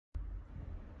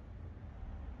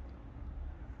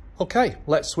Okay,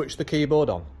 let's switch the keyboard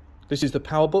on. This is the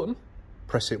power button.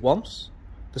 Press it once.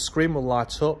 The screen will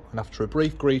light up, and after a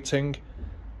brief greeting,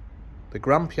 the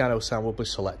grand piano sound will be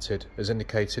selected as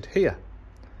indicated here.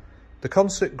 The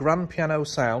concert grand piano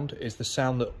sound is the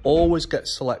sound that always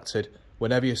gets selected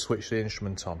whenever you switch the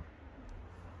instrument on.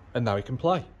 And now you can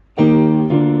play.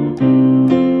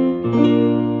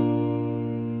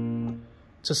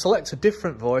 To select a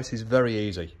different voice is very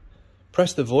easy.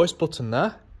 Press the voice button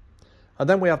there, and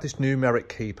then we have this numeric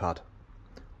keypad.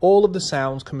 All of the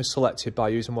sounds can be selected by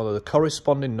using one of the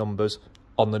corresponding numbers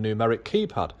on the numeric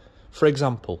keypad. For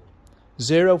example,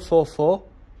 044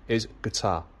 is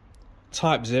guitar.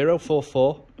 Type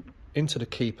 044 into the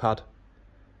keypad.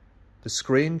 The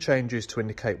screen changes to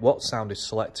indicate what sound is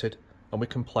selected, and we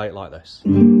can play it like this.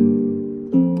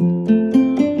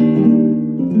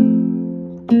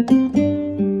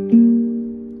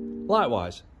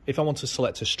 Likewise, if I want to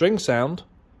select a string sound,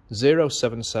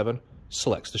 077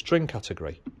 selects the string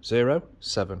category.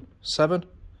 077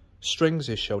 strings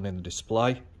is shown in the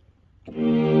display.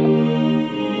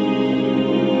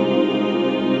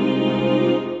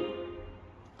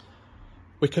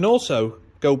 We can also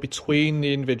go between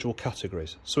the individual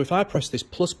categories. So if I press this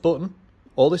plus button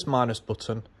or this minus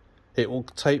button, it will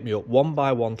take me up one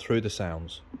by one through the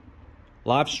sounds.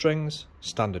 Live strings,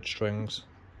 standard strings,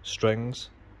 strings,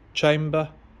 chamber,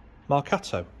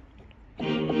 marcato.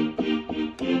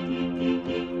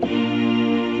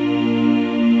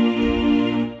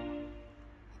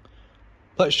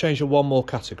 Let's change to one more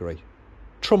category.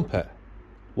 Trumpet.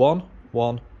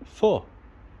 114.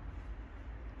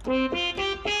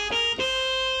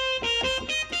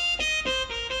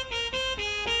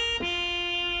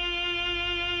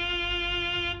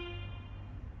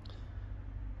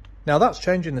 Now that's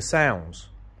changing the sounds.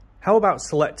 How about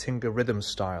selecting a rhythm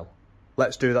style?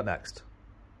 Let's do that next.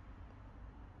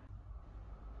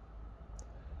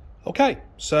 Okay,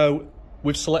 so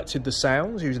we've selected the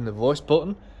sounds using the voice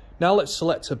button. Now let's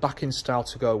select a backing style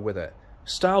to go with it.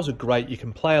 Styles are great, you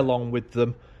can play along with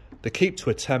them. They keep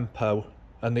to a tempo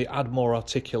and they add more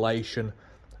articulation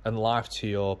and life to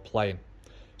your playing.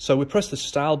 So we press the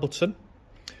style button.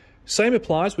 Same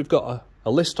applies, we've got a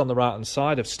list on the right hand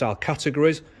side of style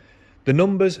categories. The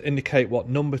numbers indicate what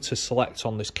number to select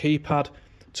on this keypad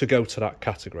to go to that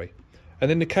category. And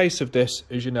in the case of this,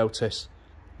 as you notice,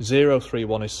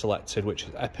 031 is selected, which is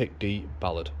Epic D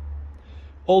Ballad.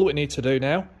 All we need to do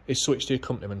now is switch the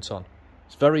accompaniment on.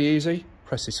 It's very easy.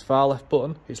 Press this far left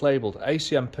button. It's labelled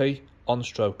ACMP on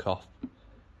stroke off.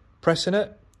 Pressing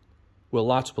it will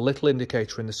light up a little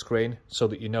indicator in the screen so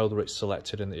that you know that it's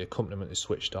selected and the accompaniment is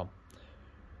switched on.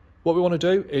 What we want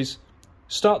to do is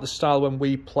start the style when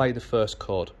we play the first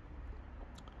chord.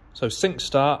 So sync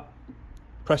start,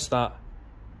 press that,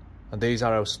 and these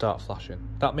arrows start flashing.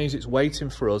 That means it's waiting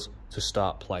for us to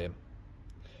start playing.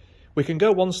 We can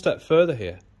go one step further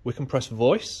here. We can press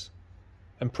voice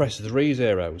and press 3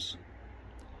 zeros.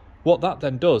 What that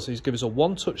then does is give us a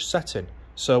one-touch setting.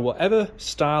 So whatever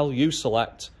style you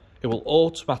select, it will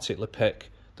automatically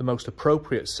pick the most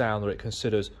appropriate sound that it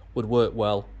considers would work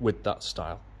well with that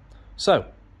style. So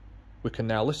we can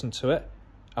now listen to it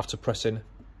after pressing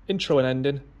intro and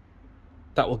ending.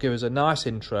 That will give us a nice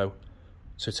intro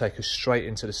to take us straight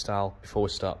into the style before we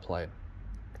start playing.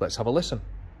 Let's have a listen.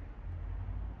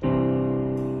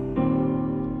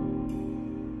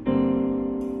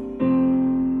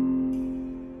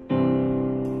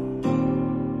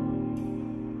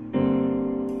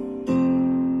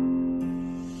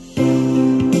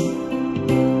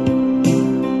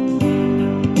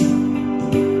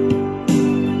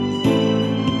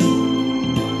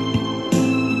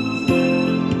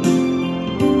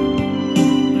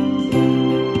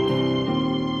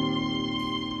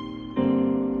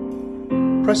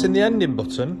 Pressing the ending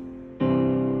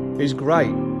button is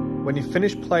great. When you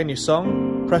finish playing your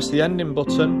song, press the ending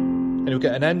button and you'll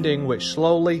get an ending which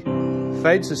slowly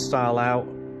fades the style out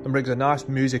and brings a nice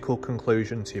musical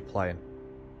conclusion to your playing.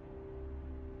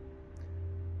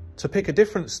 To pick a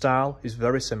different style is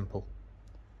very simple.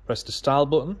 Press the style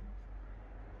button,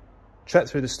 check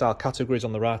through the style categories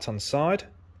on the right hand side,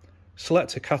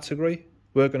 select a category.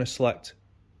 We're going to select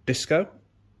disco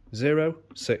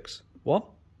 061.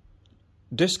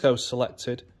 Disco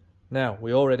selected. Now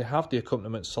we already have the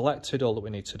accompaniment selected. All that we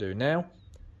need to do now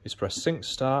is press sync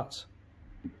start,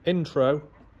 intro,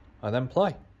 and then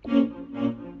play. And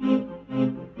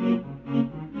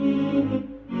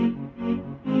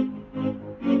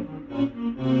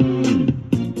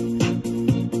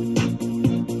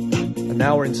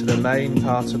now we're into the main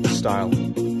part of the style.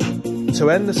 To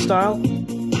end the style,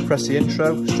 press the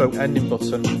intro stroke ending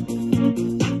button.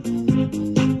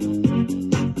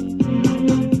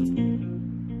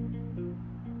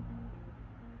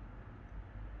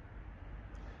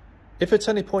 If at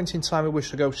any point in time we wish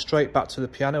to go straight back to the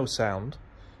piano sound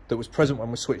that was present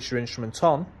when we switched your instrument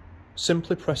on,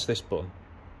 simply press this button,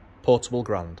 Portable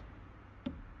Grand.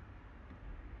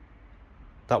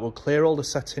 That will clear all the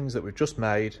settings that we've just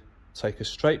made, take us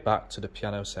straight back to the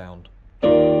piano sound.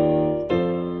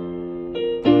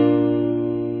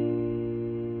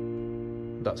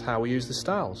 That's how we use the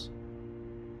styles.